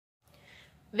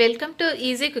Welcome to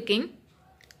easy cooking.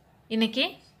 இன்னைக்கு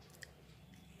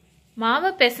மாவை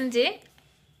பிசைஞ்சு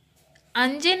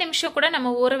 5 நிமிஷம் கூட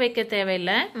நம்ம ஊற வைக்க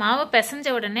தேவையில்லை. மாவை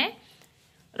பிசைஞ்ச உடனே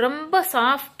ரொம்ப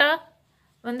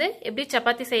சாஃப்டாக எப்படி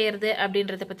சப்பாத்தி செய்கிறது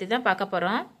அப்படின்றத பற்றி தான் பார்க்க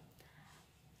போகிறோம்.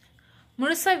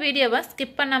 முழுசாக வீடியோவை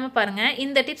ஸ்கிப் பண்ணாமல் பாருங்கள்.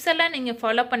 இந்த டிப்ஸ் எல்லாம் நீங்கள்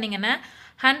ஃபாலோ பண்ணிங்கன்னா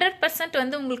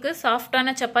 100% உங்களுக்கு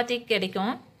சாஃப்டான சப்பாத்தி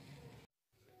கிடைக்கும்.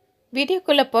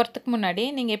 வீடியோக்குள்ளே போகிறதுக்கு முன்னாடி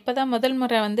நீங்கள் இப்போ தான் முதல்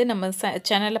முறை நம்ம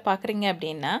சேனலை பார்க்குறீங்க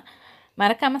அப்படின்னா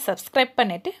மறக்காமல் சப்ஸ்கிரைப்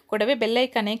பண்ணிவிட்டு கூடவே பெல்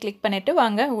ஐக்கானையும் கிளிக் பண்ணிவிட்டு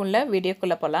வாங்க உள்ள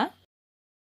வீடியோக்குள்ளே போகலாம்.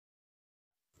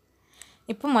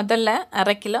 இப்போ முதல்ல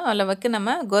 1/2 கிலோ அளவுக்கு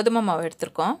நம்ம கோதுமை மாவு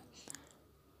எடுத்துருக்கோம்.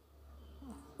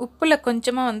 உப்பில்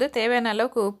கொஞ்சமாக தேவையான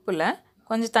அளவுக்கு உப்பில்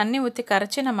கொஞ்சம் தண்ணி ஊற்றி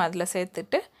கரைச்சி நம்ம அதில்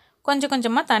சேர்த்துட்டு கொஞ்சம்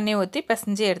கொஞ்சமாக தண்ணி ஊற்றி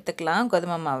பிசைஞ்சு எடுத்துக்கலாம்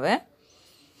கோதுமை மாவு.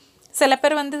 சில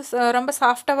பேர் ரொம்ப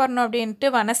சாஃப்டாக வரணும் அப்படின்ட்டு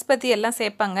வனஸ்பதி எல்லாம்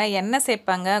சேர்ப்பாங்க, எண்ணெய்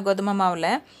சேர்ப்பாங்க கோதுமை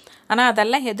மாவில். ஆனால்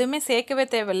அதெல்லாம் எதுவுமே சேர்க்கவே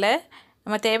தேவையில்லை.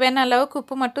 நம்ம தேவையான அளவுக்கு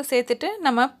உப்பு மட்டும் சேர்த்துட்டு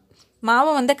நம்ம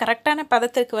மாவை கரெக்டான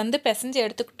பதத்துக்கு பிசைஞ்சு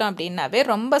எடுத்துக்கிட்டோம் அப்படின்னாவே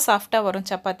ரொம்ப சாஃப்டாக வரும்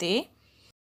சப்பாத்தி.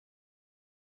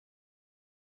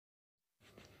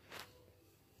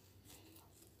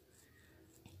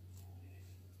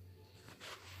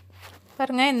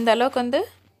 பாருங்கள், இந்த அளவுக்கு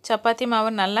சப்பாத்தி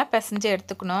மாவு நல்லா பிசைஞ்சு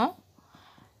எடுத்துக்கணும்.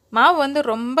 மாவு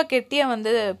ரொம்ப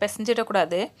கெட்டியாக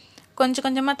பிசைஞ்சிடக்கூடாது. கொஞ்சம்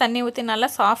கொஞ்சமாக தண்ணி ஊற்றி நல்லா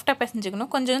சாஃப்டாக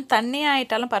பிசைஞ்சிக்கணும். கொஞ்சம் தண்ணியாக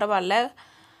ஆகிட்டாலும் பரவாயில்ல,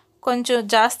 கொஞ்சம்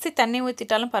ஜாஸ்தி தண்ணி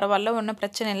ஊற்றிட்டாலும் பரவாயில்ல, ஒன்றும்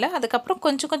பிரச்சனை இல்லை. அதுக்கப்புறம்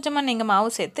கொஞ்சம் கொஞ்சமாக நீங்கள்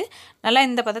மாவு சேர்த்து நல்லா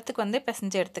இந்த பதத்துக்கு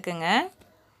பிசைஞ்சு எடுத்துக்கோங்க.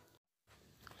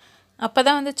 அப்போ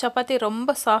தான் சப்பாத்தி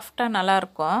ரொம்ப சாஃப்டாக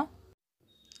நல்லாயிருக்கும்.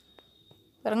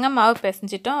 பாருங்க, மாவு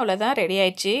பிசைஞ்சிட்டோம், அவ்வளோதான், ரெடி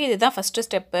ஆயிடுச்சு. இதுதான் ஃபஸ்ட்டு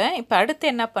ஸ்டெப்பு. இப்போ அடுத்து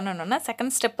என்ன பண்ணணுன்னா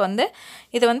செகண்ட் ஸ்டெப்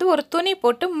இதை ஒரு துணி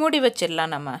போட்டு மூடி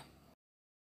வச்சிடலாம். நம்ம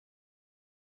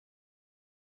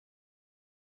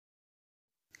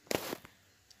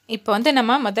இப்போ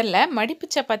நம்ம முதல்ல மடிப்பு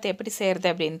சப்பாத்தி எப்படி செய்கிறது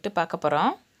அப்படின்ட்டு பார்க்க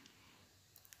போகிறோம்.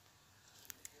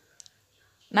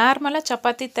 நார்மலாக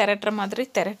சப்பாத்தி திரட்டுற மாதிரி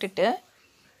திரட்டிட்டு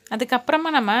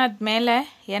அதுக்கப்புறமா நம்ம அது மேலே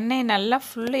எண்ணெய் நல்லா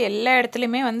ஃபுல்லு எல்லா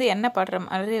இடத்துலையுமே எண்ணெய் படுற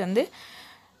மாதிரி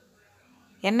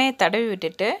எண்ணெயை தடவி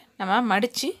விட்டுட்டு நம்ம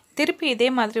மடித்து திருப்பி இதே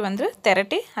மாதிரி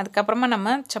திரட்டி அதுக்கப்புறமா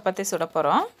நம்ம சப்பாத்தி சுட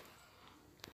போகிறோம்.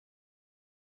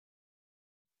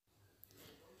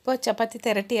 இப்போ சப்பாத்தி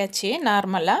திரட்டியாச்சு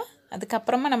நார்மலாக.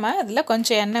 அதுக்கப்புறமா நம்ம அதில்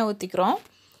கொஞ்சம் எண்ணெய் ஊற்றிக்கிறோம்.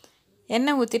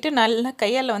 எண்ணெய் ஊற்றிட்டு நல்லா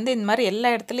கையால் இந்த மாதிரி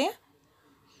எல்லா இடத்துலையும்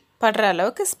படுற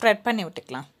அளவுக்கு ஸ்ப்ரெட் பண்ணி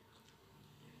விட்டுக்கலாம்.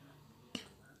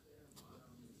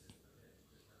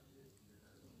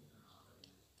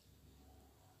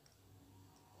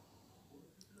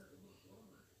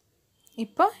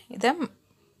 இப்போ இதை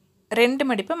 2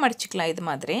 மடிப்பை மடிச்சுக்கலாம். இது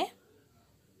மாதிரி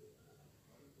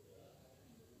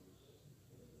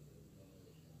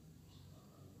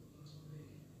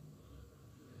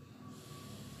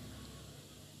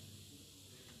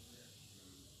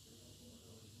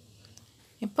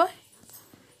இப்போ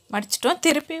மடிச்சிட்டோம்.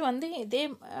 திருப்பி இதே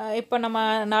இப்போ நம்ம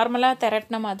நார்மலாக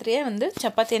திரட்டின மாதிரியே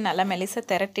சப்பாத்தியை நல்லா மெலிசாக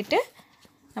திரட்டிட்டு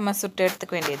நம்ம சுட்டு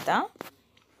எடுத்துக்க வேண்டியது தான்.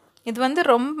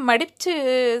 இது ரொம்ப மடித்து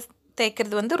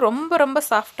தேய்க்கிறது ரொம்ப ரொம்ப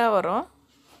சாஃப்டாக வரும்.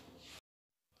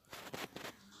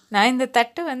 நான் இந்த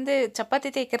தட்டு சப்பாத்தி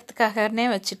தேய்க்கிறதுக்காகனே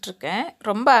வச்சிட்ருக்கேன்.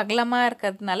 ரொம்ப அகலமாக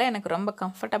இருக்கிறதுனால எனக்கு ரொம்ப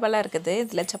கம்ஃபர்டபுளாக இருக்குது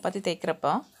இதில் சப்பாத்தி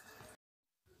தேய்க்கிறப்போ.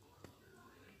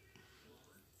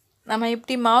 நம்ம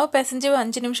இப்படி மாவு பிசைஞ்சு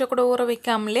 5 நிமிஷம் கூட ஊற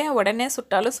வைக்காமலே உடனே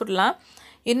சுட்டாலும் சுடலாம்.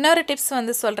 இன்னொரு டிப்ஸ்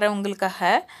சொல்கிறேன் உங்களுக்காக.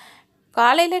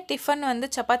 காலையில் டிஃபன்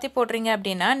சப்பாத்தி போடுறீங்க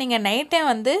அப்படின்னா நீங்கள் நைட்டே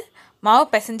மாவு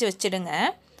பிசைஞ்சு வச்சுடுங்க.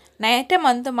 நைட்டே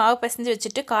மாவு பிசைஞ்சு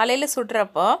வச்சுட்டு காலையில்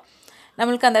சுடுறப்போ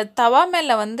நம்மளுக்கு அந்த தவா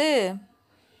மேலே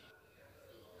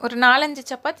ஒரு 4-5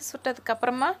 சப்பாத்தி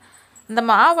சுட்டதுக்கப்புறமா இந்த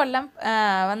மாவெல்லாம்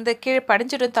கீழே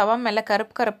படிஞ்சிடும் தவா மேலே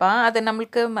கருப்பு கருப்பாக. அது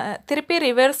நம்மளுக்கு திருப்பி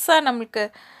ரிவர்ஸாக நம்மளுக்கு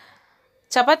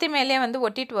சப்பாத்தி மேலேயே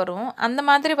ஒட்டிட்டு வரும். அந்த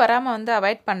மாதிரி வராமல்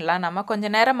அவாய்ட் பண்ணலாம். நம்ம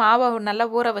கொஞ்சம் நேரம் மாவை நல்லா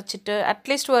ஊற வச்சுட்டு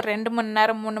அட்லீஸ்ட் ஒரு 2 மணி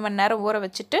நேரம் 3 மணி நேரம் ஊற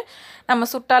வச்சுட்டு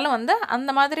நம்ம சுட்டாலும்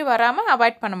அந்த மாதிரி வராமல்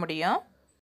அவாய்ட் பண்ண முடியும்.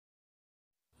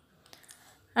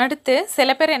 அடுத்து சில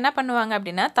பேர் என்ன பண்ணுவாங்க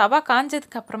அப்படின்னா தவா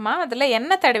காஞ்சதுக்கப்புறமா அதில்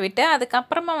எண்ணெய் தடவிட்டு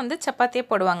அதுக்கப்புறமா சப்பாத்தியை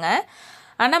போடுவாங்க.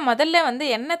 ஆனால் முதல்ல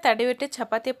எண்ணெய் தடவிட்டு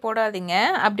சப்பாத்தியை போடாதீங்க.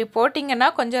 அப்படி போட்டிங்கன்னா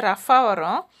கொஞ்சம் ரஃப்பாக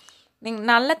வரும். நீங்கள்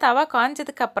நல்ல தவா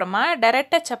காஞ்சதுக்கப்புறமா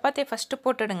டைரெக்டாக சப்பாத்தியை ஃபஸ்ட்டு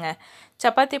போட்டுடுங்க.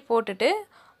 சப்பாத்தி போட்டுட்டு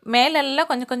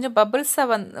மேலெல்லாம் கொஞ்சம் கொஞ்சம்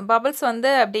பபுள்ஸ்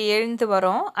அப்படி எழுந்து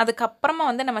வரும்.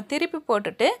 அதுக்கப்புறமா நம்ம திருப்பி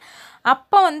போட்டுட்டு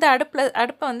அப்போ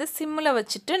அடுப்பை சிம்மில்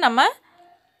வச்சுட்டு நம்ம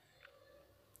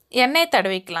எண்ணெயை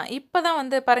தடவிக்கலாம். இப்போ தான்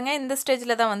பாருங்கள், இந்த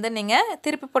ஸ்டேஜில் தான் நீங்கள்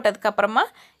திருப்பி போட்டதுக்கப்புறமா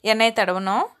எண்ணெயை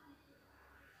தடவணும்.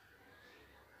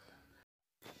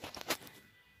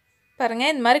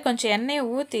 பாருங்கள், இந்த மாதிரி கொஞ்சம் எண்ணெயை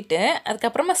ஊற்றிட்டு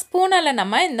அதுக்கப்புறமா ஸ்பூனால்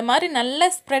நம்ம இந்த மாதிரி நல்லா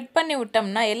ஸ்ப்ரெட் பண்ணி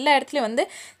விட்டோம்னா எல்லா இடத்துலையும் வந்து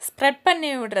ஸ்ப்ரெட்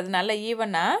பண்ணி விடுறது நல்லா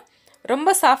ஈவனாக ரொம்ப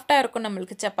சாஃப்டாக இருக்கும்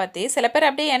நம்மளுக்கு சப்பாத்தி. சில பேர்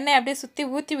அப்படியே எண்ணெய் அப்படியே சுற்றி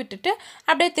ஊற்றி விட்டுட்டு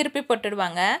அப்படியே திருப்பி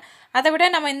போட்டுடுவாங்க. அதை விட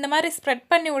நம்ம இந்த மாதிரி ஸ்ப்ரெட்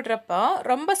பண்ணி விடுறப்போ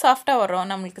ரொம்ப சாஃப்டாக வரும்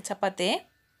நம்மளுக்கு சப்பாத்தி.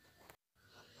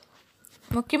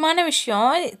 முக்கியமான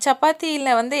விஷயம்,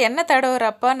 சப்பாத்தியில் வந்து எண்ணெய்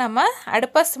தடவுறப்போ நம்ம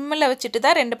அடுப்பை சிம்மில் வச்சுட்டு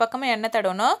தான் 2 பக்கமும் எண்ணெய்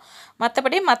தடவணும்.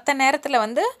 மற்றபடி மற்ற நேரத்தில்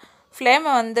வந்து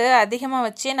ஃப்ளேமை வந்து அதிகமாக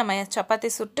வச்சு நம்ம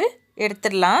சப்பாத்தி சுட்டு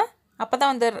எடுத்துடலாம். அப்போ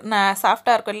தான் வந்து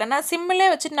சாஃப்டாக இருக்கும். இல்லைன்னா சிம்மிலே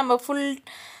வச்சுட்டு நம்ம ஃபுல்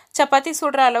சப்பாத்தி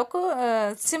சுடுற அளவுக்கு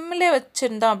சிம்மிலே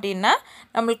வச்சுருந்தோம் அப்படின்னா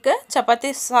நம்மளுக்கு சப்பாத்தி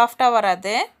சாஃப்டாக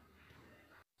வராது.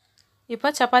 இப்போ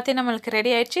சப்பாத்தி நம்மளுக்கு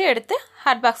ரெடி ஆகிடுச்சு. எடுத்து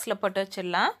ஹாட் பாக்ஸில் போட்டு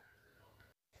வச்சிடலாம்.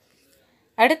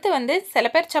 அடுத்து வந்து சில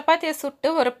பேர் சப்பாத்தியை சுட்டு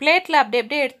ஒரு பிளேட்டில்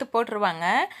அப்படியே எடுத்து போட்டுருவாங்க,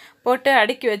 போட்டு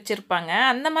அடுக்கி வச்சுருப்பாங்க.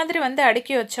 அந்த மாதிரி வந்து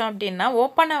அடுக்கி வச்சோம் அப்படின்னா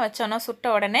ஓப்பனாக வச்சோன்னா சுட்ட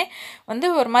உடனே வந்து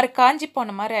ஒரு மாதிரி காஞ்சி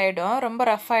போன மாதிரி ஆகிடும், ரொம்ப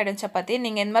ரஃப் ஆகிடும் சப்பாத்தி.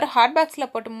 நீங்கள் இந்த மாதிரி ஹாட்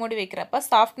பாக்ஸில் போட்டு மூடி வைக்கிறப்ப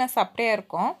சாஃப்ட்னஸ் அப்படியே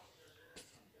இருக்கும்.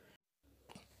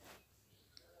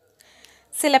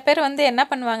 சில பேர் வந்து என்ன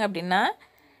பண்ணுவாங்க அப்படின்னா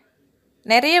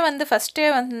நிறைய வந்து ஃபஸ்ட்டே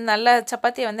வந்து நல்லா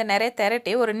சப்பாத்தியை வந்து நிறைய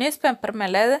திரட்டி ஒரு நியூஸ் பேப்பர்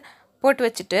மேலே போட்டு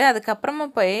வச்சுட்டு அதுக்கப்புறமா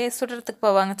போய் சுடுறதுக்கு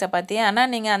போவாங்க சப்பாத்தி. ஆனால்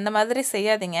நீங்கள் அந்த மாதிரி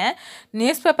செய்யாதீங்க.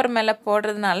 நியூஸ் பேப்பர் மேலே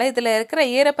போடுறதுனால இதில் இருக்கிற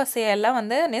ஈரப்பசையெல்லாம்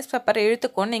வந்து நியூஸ் பேப்பர்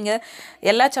இழுத்துக்கும் நீங்கள்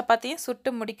எல்லா சப்பாத்தியும்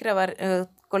சுட்டு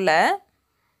முடிக்கிறக்குள்ள.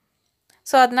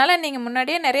 ஸோ அதனால் நீங்கள்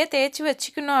முன்னாடியே நிறைய தேய்ச்சி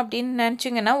வச்சுக்கணும் அப்படின்னு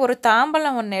நினச்சிங்கன்னா ஒரு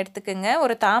தாம்பலம் ஒன்று எடுத்துக்கோங்க.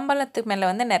 ஒரு தாம்பலத்துக்கு மேலே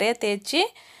வந்து நிறைய தேய்ச்சி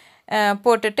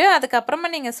போட்டுட்டு அதுக்கப்புறமா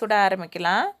நீங்கள் சுட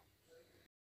ஆரம்பிக்கலாம்.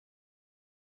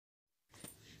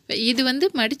 இது வந்து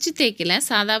மடித்து தேய்க்கல,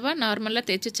 சாதாவாக நார்மலாக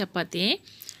தேய்ச்ச சப்பாத்தி.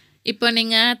 இப்போ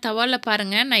நீங்கள் தவாவில்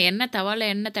பாருங்கள், நான் தவாவில்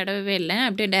எண்ணெய் தடவவே இல்லை,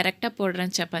 அப்படியே டைரெக்டாக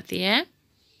போடுறேன் சப்பாத்தியை.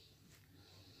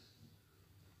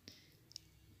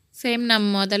 சேம் நம்ம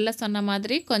முதல்ல சொன்ன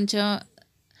மாதிரி கொஞ்சம்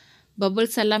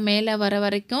பபுள்ஸ் எல்லாம் மேலே வர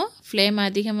வரைக்கும் ஃப்ளேம்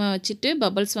அதிகமாக வச்சுட்டு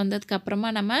பபுள்ஸ்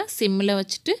வந்ததுக்கப்புறமா நம்ம சிம்மில்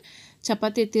வச்சுட்டு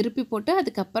சப்பாத்தியை திருப்பி போட்டு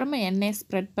அதுக்கப்புறமா எண்ணெயை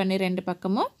ஸ்ப்ரெட் பண்ணி 2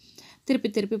 பக்கமும்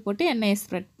திருப்பி போட்டு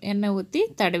எண்ணெய் ஊற்றி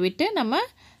தடவிட்டு நம்ம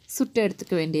சுட்டு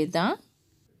எடுத்துக்க வேண்டியது தான்.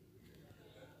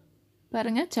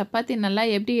 பாருங்கள் சப்பாத்தி நல்லா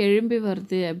எப்படி எழும்பி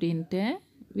வருது அப்படின்ட்டு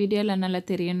வீடியோவில் நல்லா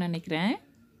தெரியும்னு நினைக்கிறேன்.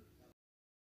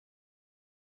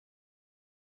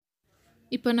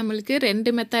 இப்போ நம்மளுக்கு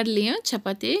 2 மெத்தட்லேயும்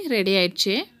சப்பாத்தி ரெடி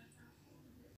ஆயிடுச்சு.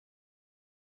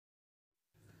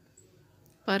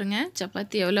 பாருங்கள்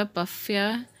சப்பாத்தி எவ்வளோ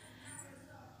பஃபியாக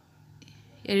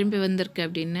எழும்பி வந்திருக்கு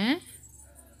அப்படின்னு.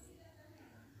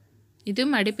 இது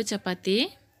மடிப்பு சப்பாத்தி.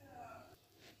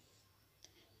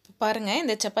 பாருங்கள்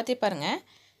இந்த சப்பாத்தி பாருங்கள்,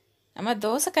 நம்ம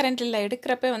தோசை கரண்டில்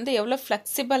எடுக்கிறப்ப வந்து எவ்வளோ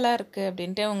ஃப்ளெக்சிபிளாக இருக்குது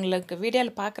அப்படின்ட்டு உங்களுக்கு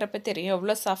வீடியோவில் பார்க்குறப்ப தெரியும்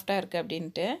எவ்வளோ சாஃப்டாக இருக்குது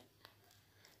அப்படின்ட்டு.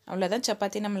 அவ்வளோதான்,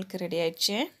 சப்பாத்தி நம்மளுக்கு ரெடி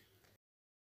ஆயிடுச்சு.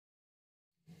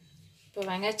 இப்போ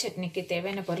வெங்காய சட்னிக்கு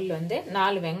தேவையான பொருள் வந்து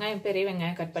 4 வெங்காயம், பெரிய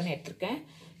வெங்காயம் கட் பண்ணி எடுத்துருக்கேன்,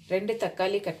 2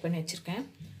 தக்காளி கட் பண்ணி வச்சுருக்கேன்,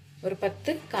 ஒரு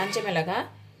 10 காஞ்ச மிளகாய்,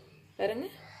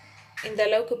 பாருங்கள் இந்த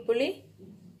அளவுக்கு புளி,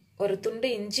 ஒரு துண்டு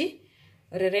இஞ்சி,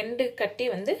 ஒரு 2 கட்டி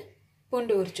வந்து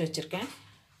பூண்டு உரித்து வச்சுருக்கேன்.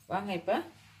 வாங்க இப்போ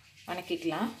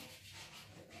வணக்கிக்கலாம்.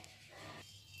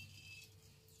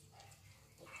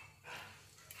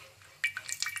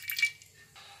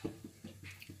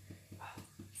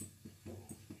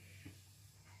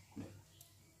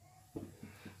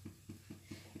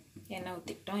 எண்ணெய்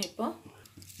ஊற்றிக்கிட்டோம். இப்போ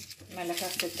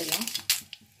மிளகாய் சேர்த்துக்கலாம்.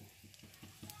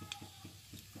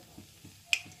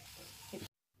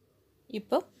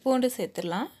 இப்போ பூண்டு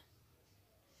சேர்த்துடலாம்.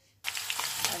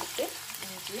 அடுத்து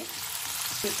இஞ்சி,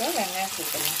 இப்போ வெங்காயம்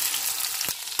சேர்த்துடலாம்.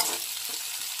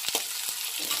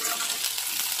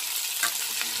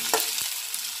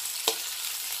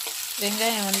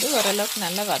 வெங்காயம் வந்து ஓரளவுக்கு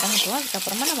நல்லா வதங்கட்டும்.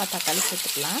 அதுக்கப்புறமா நம்ம தக்காளி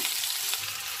சேர்த்துக்கலாம்.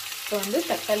 இப்போ வந்து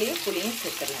தக்காளியும் புளியும்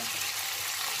சேர்த்துடலாம்.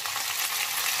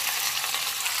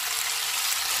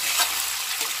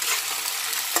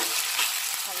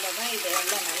 அவ்வளோதான்,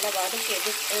 இதெல்லாம் நல்லா வதக்கி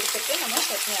எடுத்துட்டு நம்ம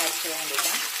சட்னி அரைச்சிட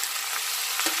வேண்டியதுதான்.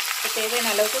 இப்போ தேவையான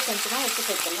அளவுக்கு கொஞ்சமாக உப்பு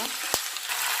சேர்த்துடலாம்.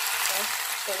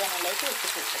 தேவையான அளவுக்கு உப்பு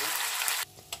சேர்த்துடலாம்.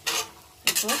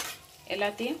 இப்போ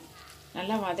எல்லாத்தையும்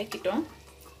நல்லா வதக்கிட்டோம்.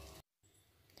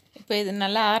 இப்போ இது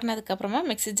நல்லா ஆறுனதுக்கப்புறமா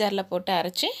மிக்ஸி ஜாரில் போட்டு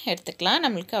அரைச்சி எடுத்துக்கலாம்.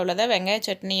 நம்மளுக்கு அவ்வளோதான், வெங்காய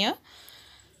சட்னியும்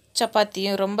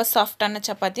சப்பாத்தியும் ரொம்ப சாஃப்டான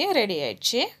சப்பாத்தியும் ரெடி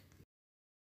ஆயிடுச்சு.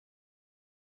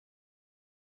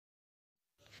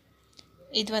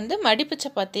 இது வந்து மடிப்பு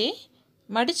சப்பாத்தி.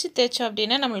 மடித்து தேய்ச்சோம்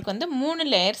அப்படின்னா நம்மளுக்கு வந்து 3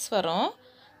 லேயர்ஸ் வரும்.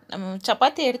 நம்ம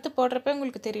சப்பாத்தி எடுத்து போடுறப்ப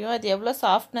உங்களுக்கு தெரியும் அது எவ்வளோ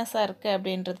சாஃப்ட்னஸாக இருக்குது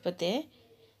அப்படின்றது பற்றி.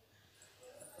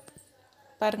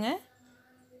 பாருங்கள்,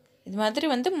 இது மாதிரி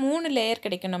வந்து 3 லேயர்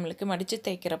கிடைக்கும் நம்மளுக்கு மடித்து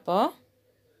தேய்க்கிறப்போ.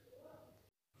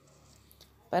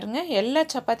 பாருங்கள் எல்லா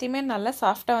சப்பாத்தியுமே நல்லா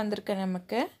சாஃப்டாக வந்திருக்கு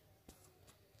நமக்கு.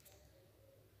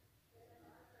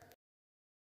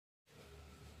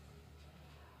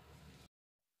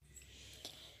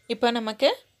 இப்போ நமக்கு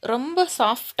ரொம்ப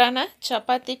சாஃப்டான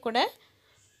சப்பாத்தி கூட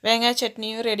வெங்காய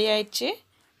சட்னியும் ரெடி ஆயிடுச்சு.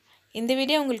 இந்த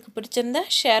வீடியோ உங்களுக்கு பிடிச்சிருந்தா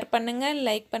ஷேர் பண்ணுங்கள்,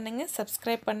 லைக் பண்ணுங்கள்,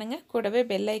 சப்ஸ்கிரைப் பண்ணுங்கள். கூடவே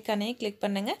பெல் ஐக்கானையும் கிளிக்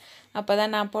பண்ணுங்கள். அப்போ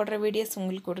தான் நான் போடுற வீடியோஸ்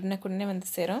உங்களுக்கு உடனே வந்து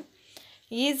சேரும்.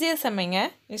 ஈஸியாக சமைங்க,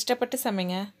 இஷ்டப்பட்டு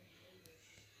சமைங்க.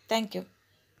 தேங்க்யூ.